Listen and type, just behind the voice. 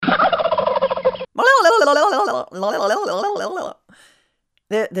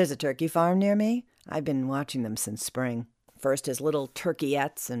There's a turkey farm near me. I've been watching them since spring. First as little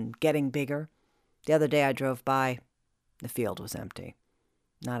turkeyettes and getting bigger. The other day I drove by. The field was empty.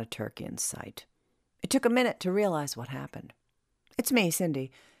 Not a turkey in sight. It took a minute to realize what happened. It's me,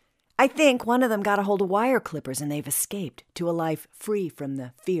 Cindy. I think one of them got a hold of wire clippers and they've escaped to a life free from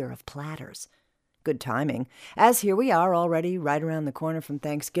the fear of platters. Good timing, as here we are already right around the corner from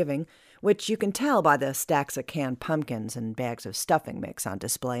Thanksgiving, which you can tell by the stacks of canned pumpkins and bags of stuffing mix on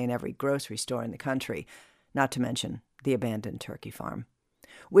display in every grocery store in the country, not to mention the abandoned turkey farm.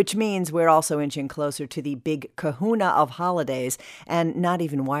 Which means we're also inching closer to the big kahuna of holidays, and not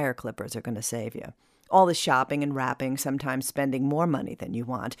even wire clippers are going to save you. All the shopping and wrapping, sometimes spending more money than you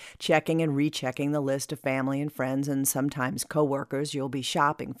want, checking and rechecking the list of family and friends and sometimes coworkers you'll be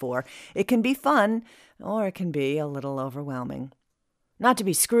shopping for. It can be fun, or it can be a little overwhelming. Not to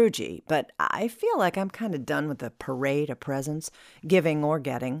be Scroogey, but I feel like I'm kind of done with the parade of presents, giving or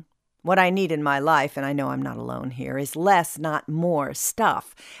getting. What I need in my life, and I know I'm not alone here, is less, not more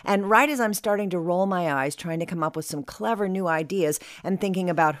stuff. And right as I'm starting to roll my eyes, trying to come up with some clever new ideas and thinking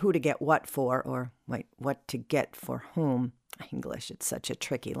about who to get what for, or wait, what to get for whom. English, it's such a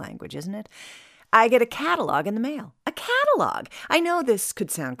tricky language, isn't it? I get a catalog in the mail. A catalog! I know this could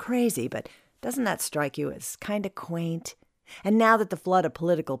sound crazy, but doesn't that strike you as kind of quaint? And now that the flood of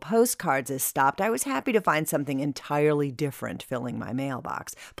political postcards has stopped, I was happy to find something entirely different filling my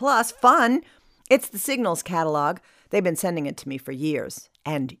mailbox. Plus, fun! It's the Signals catalog. They've been sending it to me for years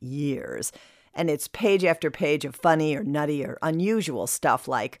and years. And it's page after page of funny or nutty or unusual stuff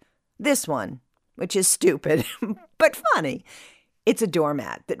like this one, which is stupid, but funny. It's a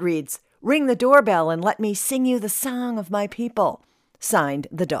doormat that reads, "Ring the doorbell and let me sing you the song of my people." Signed,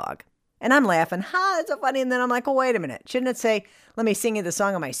 the dog. And I'm laughing, that's so funny. And then I'm like, oh, wait a minute. Shouldn't it say, "Let me sing you the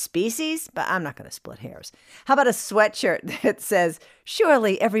song of my species"? But I'm not going to split hairs. How about a sweatshirt that says,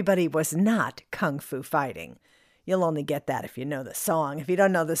 "Surely everybody was not kung fu fighting"? You'll only get that if you know the song. If you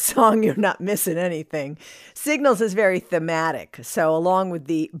don't know the song, you're not missing anything. Signals is very thematic. So along with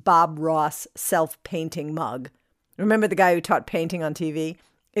the Bob Ross self-painting mug, remember the guy who taught painting on TV?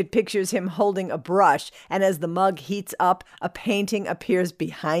 It pictures him holding a brush, and as the mug heats up, a painting appears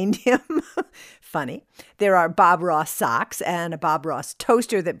behind him. Funny. There are Bob Ross socks and a Bob Ross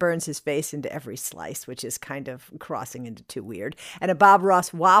toaster that burns his face into every slice, which is kind of crossing into too weird, and a Bob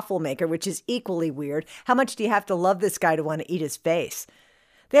Ross waffle maker, which is equally weird. How much do you have to love this guy to want to eat his face?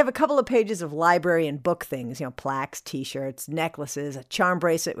 They have a couple of pages of library and book things, plaques, T-shirts, necklaces, a charm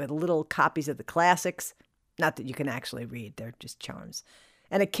bracelet with little copies of the classics. Not that you can actually read, they're just charms.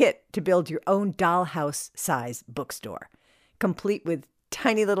 And a kit to build your own dollhouse-size bookstore, complete with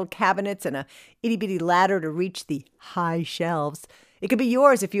tiny little cabinets and a itty-bitty ladder to reach the high shelves. It could be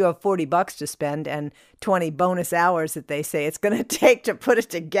yours if you have $40 to spend and 20 bonus hours that they say it's going to take to put it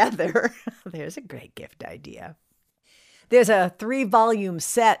together. There's a great gift idea. There's a 3-volume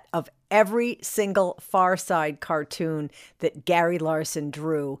set of every single Far Side cartoon that Gary Larson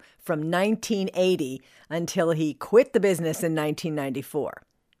drew from 1980 until he quit the business in 1994.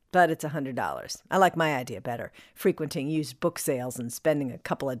 But it's $100. I like my idea better, frequenting used book sales and spending a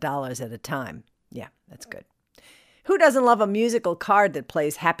couple of dollars at a time. Yeah, that's good. Who doesn't love a musical card that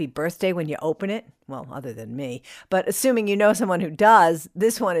plays Happy Birthday when you open it? Well, other than me. But assuming you know someone who does,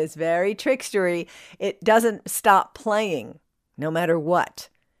 this one is very trickstery. It doesn't stop playing, no matter what.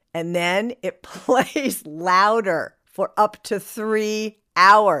 And then it plays louder for up to 3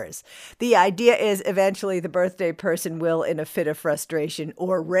 hours. The idea is eventually the birthday person will, in a fit of frustration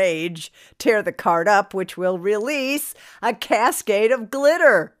or rage, tear the card up, which will release a cascade of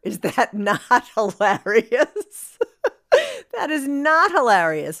glitter. Is that not hilarious? That is not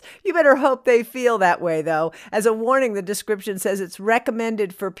hilarious. You better hope they feel that way, though. As a warning, the description says it's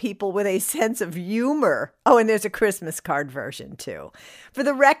recommended for people with a sense of humor. Oh, and there's a Christmas card version, too. For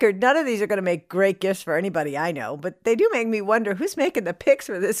the record, none of these are going to make great gifts for anybody I know, but they do make me wonder who's making the picks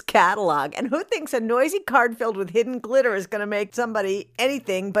for this catalog and who thinks a noisy card filled with hidden glitter is going to make somebody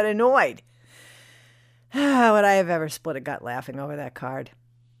anything but annoyed. Would I have ever split a gut laughing over that card?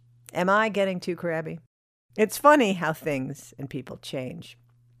 Am I getting too crabby? It's funny how things and people change.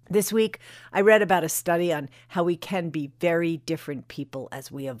 This week, I read about a study on how we can be very different people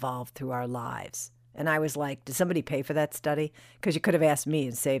as we evolve through our lives. And I was like, did somebody pay for that study? Because you could have asked me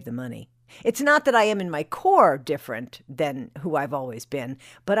and saved the money. It's not that I am in my core different than who I've always been,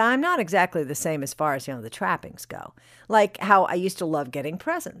 but I'm not exactly the same as far as, the trappings go. Like how I used to love getting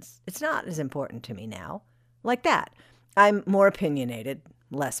presents. It's not as important to me now. Like that. I'm more opinionated,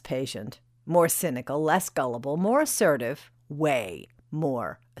 less patient. More cynical, less gullible, more assertive, way.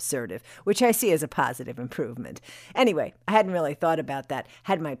 more assertive, which I see as a positive improvement. Anyway, I hadn't really thought about that,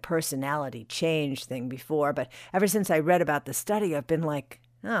 had my personality changed thing before, but ever since I read about the study, I've been like,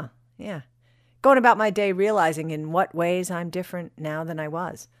 oh, yeah. Going about my day realizing in what ways I'm different now than I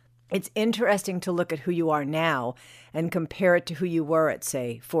was. It's interesting to look at who you are now and compare it to who you were at,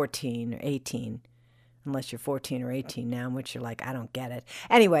 say, 14 or 18. Unless you're 14 or 18 now, in which you're like, I don't get it.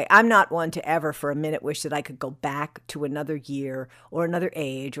 Anyway, I'm not one to ever for a minute wish that I could go back to another year or another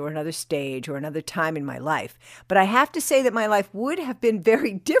age or another stage or another time in my life. But I have to say that my life would have been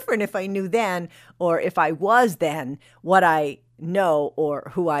very different if I knew then, or if I was then, what I know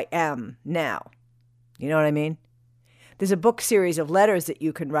or who I am now. You know what I mean? There's a book series of letters that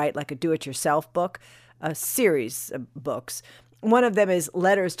you can write, like a do-it-yourself book, a series of books. One of them is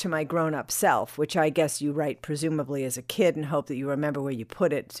Letters to My Grown-Up Self, which I guess you write presumably as a kid and hope that you remember where you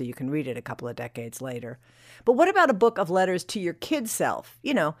put it so you can read it a couple of decades later. But what about a book of letters to your kid self?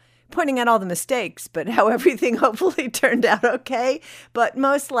 You know, pointing out all the mistakes, but how everything hopefully turned out okay, but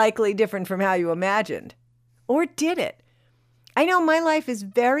most likely different from how you imagined. Or did it? I know my life is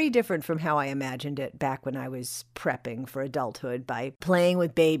very different from how I imagined it back when I was prepping for adulthood by playing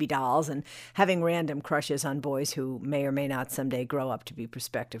with baby dolls and having random crushes on boys who may or may not someday grow up to be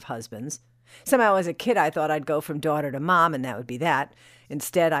prospective husbands. Somehow as a kid, I thought I'd go from daughter to mom and that would be that.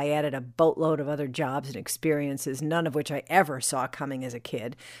 Instead, I added a boatload of other jobs and experiences, none of which I ever saw coming as a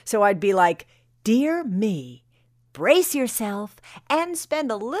kid. So I'd be like, dear me, brace yourself and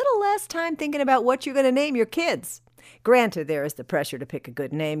spend a little less time thinking about what you're going to name your kids. Granted, there is the pressure to pick a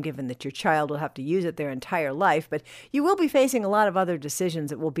good name, given that your child will have to use it their entire life, but you will be facing a lot of other decisions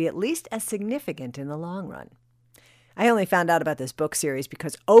that will be at least as significant in the long run. I only found out about this book series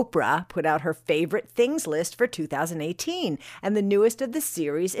because Oprah put out her favorite things list for 2018, and the newest of the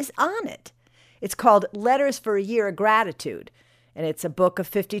series is on it. It's called Letters for a Year of Gratitude, and it's a book of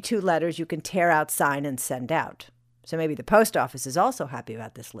 52 letters you can tear out, sign, and send out. So maybe the post office is also happy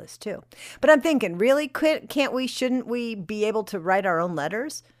about this list too. But I'm thinking, really, shouldn't we be able to write our own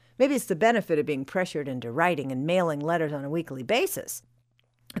letters? Maybe it's the benefit of being pressured into writing and mailing letters on a weekly basis.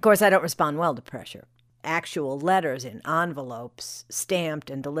 Of course, I don't respond well to pressure. Actual letters in envelopes, stamped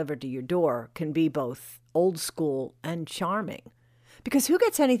and delivered to your door, can be both old school and charming. Because who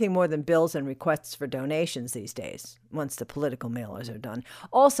gets anything more than bills and requests for donations these days, once the political mailers are done?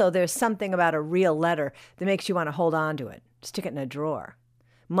 Also, there's something about a real letter that makes you want to hold on to it, stick it in a drawer.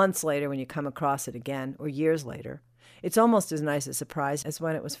 Months later, when you come across it again, or years later, it's almost as nice a surprise as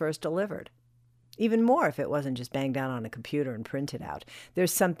when it was first delivered. Even more if it wasn't just banged out on a computer and printed out.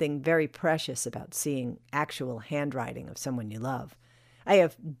 There's something very precious about seeing actual handwriting of someone you love. I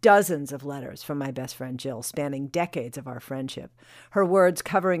have dozens of letters from my best friend Jill, spanning decades of our friendship. Her words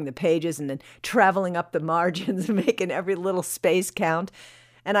covering the pages and then traveling up the margins and making every little space count.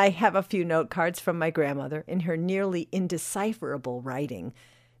 And I have a few note cards from my grandmother in her nearly indecipherable writing.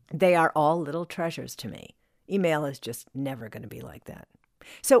 They are all little treasures to me. Email is just never going to be like that.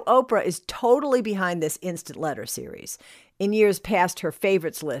 So Oprah is totally behind this instant letter series. In years past, her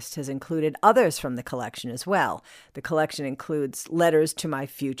favorites list has included others from the collection as well. The collection includes letters to my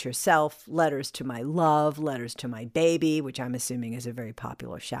future self, letters to my love, letters to my baby, which I'm assuming is a very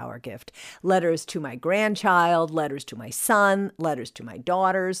popular shower gift, letters to my grandchild, letters to my son, letters to my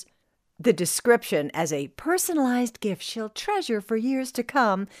daughters. The description as a personalized gift she'll treasure for years to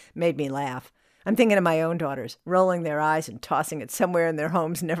come made me laugh. I'm thinking of my own daughters, rolling their eyes and tossing it somewhere in their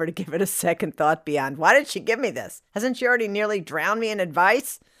homes, never to give it a second thought beyond, why did she give me this? Hasn't she already nearly drowned me in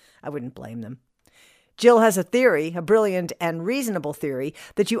advice? I wouldn't blame them. Jill has a theory, a brilliant and reasonable theory,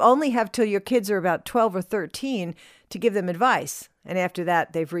 that you only have till your kids are about 12 or 13 to give them advice. And after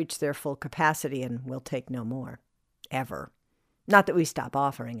that, they've reached their full capacity and will take no more. Ever. Not that we stop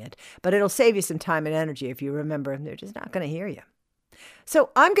offering it, but it'll save you some time and energy if you remember they're just not going to hear you. So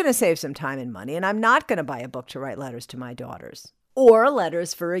I'm going to save some time and money, and I'm not going to buy a book to write letters to my daughters or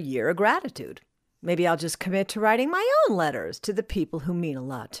letters for a year of gratitude. Maybe I'll just commit to writing my own letters to the people who mean a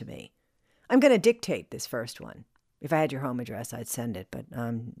lot to me. I'm going to dictate this first one. If I had your home address, I'd send it, but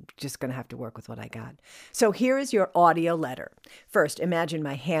I'm just going to have to work with what I got. So here is your audio letter. First, imagine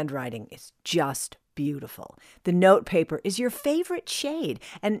my handwriting is just beautiful. The note paper is your favorite shade,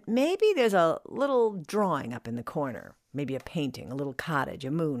 and maybe there's a little drawing up in the corner. Maybe a painting, a little cottage,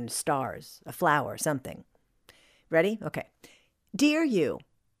 a moon, stars, a flower, something. Ready? Okay. Dear you,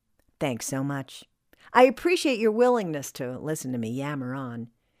 thanks so much. I appreciate your willingness to listen to me yammer on.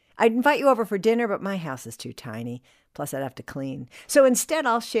 I'd invite you over for dinner, but my house is too tiny. Plus, I'd have to clean. So instead,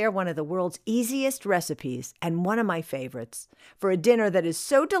 I'll share one of the world's easiest recipes and one of my favorites for a dinner that is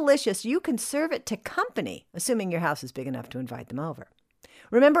so delicious you can serve it to company, assuming your house is big enough to invite them over.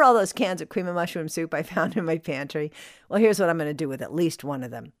 Remember all those cans of cream of mushroom soup I found in my pantry? Well, here's what I'm going to do with at least one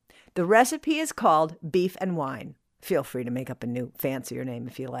of them. The recipe is called Beef and Wine. Feel free to make up a new, fancier name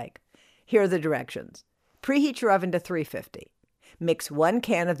if you like. Here are the directions. Preheat your oven to 350. Mix 1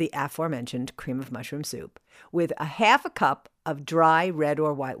 can of the aforementioned cream of mushroom soup with a half a cup of dry red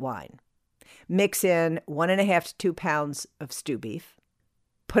or white wine. Mix in 1.5 to 2 pounds of stew beef.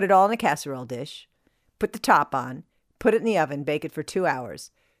 Put it all in a casserole dish. Put the top on. Put it in the oven. Bake it for 2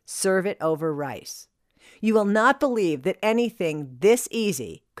 hours. Serve it over rice. You will not believe that anything this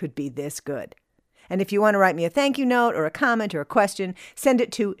easy could be this good. And if you want to write me a thank you note or a comment or a question, send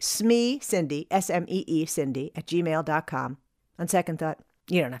it to SmeeCindy, S-M-E-E, Cindy, @gmail.com. On second thought,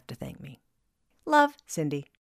 you don't have to thank me. Love, Cindy.